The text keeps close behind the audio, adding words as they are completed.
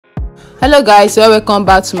Hello guys, welcome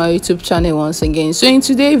back to my YouTube channel once again. So in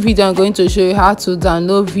today's video I'm going to show you how to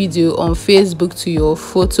download video on Facebook to your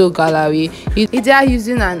photo gallery, either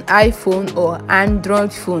using an iPhone or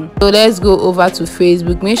Android phone. So let's go over to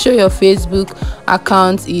Facebook. Make sure your Facebook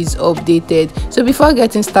account is updated. So before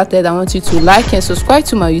getting started, I want you to like and subscribe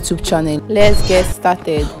to my YouTube channel. Let's get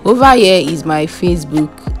started. Over here is my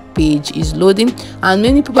Facebook page is loading, and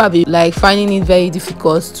many people have been like finding it very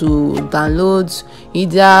difficult to download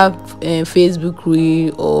either Facebook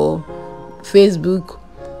reel or Facebook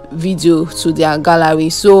video to their gallery.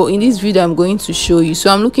 So in this video I'm going to show you.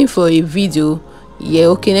 So I'm looking for a video.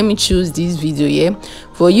 Okay, let me choose this video.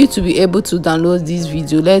 For you to be able to download this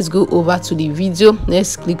video, let's go over to the video.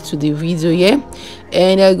 Let's click to the video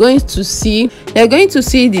and you're going to see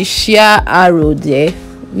the share arrow there,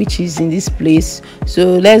 which is in this place.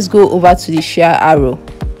 So let's go over to the share arrow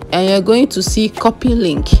and you're going to see copy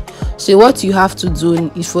link. So what you have to do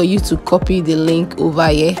is for you to copy the link over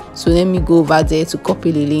here. So let me go over there to copy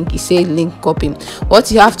the link. It says link copy. What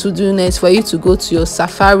you have to do next for you to go to your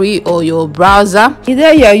Safari or your browser,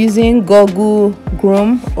 either you are using Google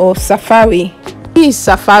Chrome or Safari. Is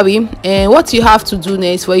Safari, and what you have to do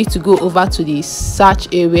next for you to go over to the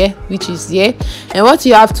search area, which is here, and what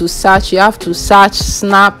you have to search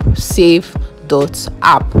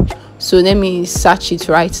snapsave.app. So let me search it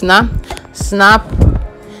right now,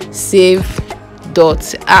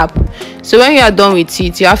 snapsave.app. So when you are done with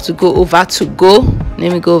it, you have to go over to Go.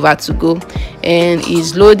 Let me go over to Go, and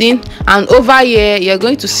it's loading. And over here you're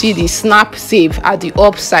going to see the snap save at the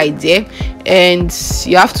upside there, and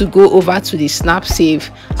you have to go over to the snap save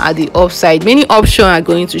at the upside. Many options are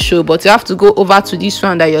going to show, but you have to go over to this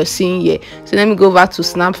one that you're seeing here. So let me go over to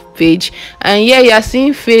snap page, and here you are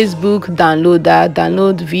seeing Facebook downloader,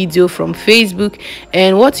 download video from Facebook.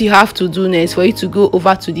 And what you have to do next for you to go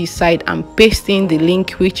over to this side and paste in the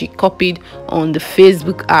link which you copied on the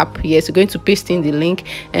Facebook app. Yes, you're going to paste in the link,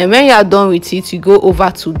 and when you are done with it, you go over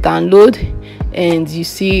to download, and you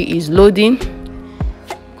see it's loading.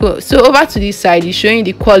 So over to this side, it's showing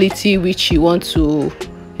the quality which you want to,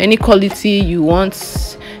 any quality you want.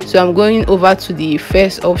 So I'm going over to the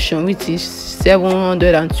first option, which is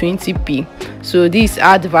 720p. So this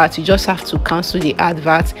advert, you just have to cancel the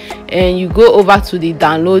advert, and you go over to the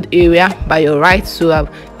download area by your right. So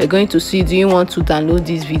you're going to see, do you want to download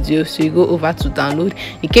this video? So you go over to download.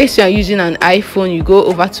 In case you are using an iPhone, you go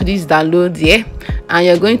over to this download here, and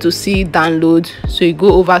you're going to see download. So you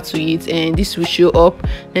go over to it, and this will show up.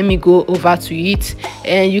 Let me go over to it,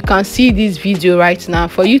 and you can see this video right now.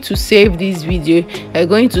 For you to save this video, you're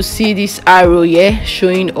going to see this arrow here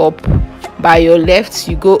showing up by your left.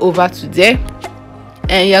 You go over to there,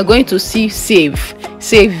 and you're going to see save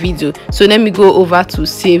video. So let me go over to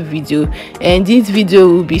save video, and this video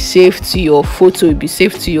will be saved to your photo, will be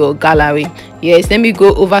saved to your gallery. Yes, let me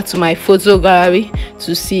go over to my photo gallery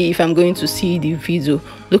to see if I'm going to see the video.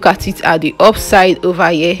 Look at it at the upside over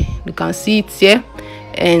here, you can see it here,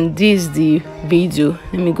 and this is the video.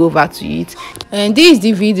 Let me go over to it, and this is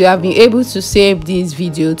the video. I've been able to save this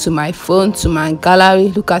video to my phone, to my gallery.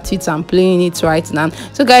 Look at it, I'm playing it right now.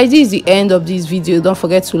 So guys, this is the end of this video. Don't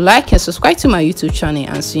forget to like and subscribe to my YouTube channel,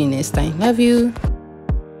 and see you next time. Love you.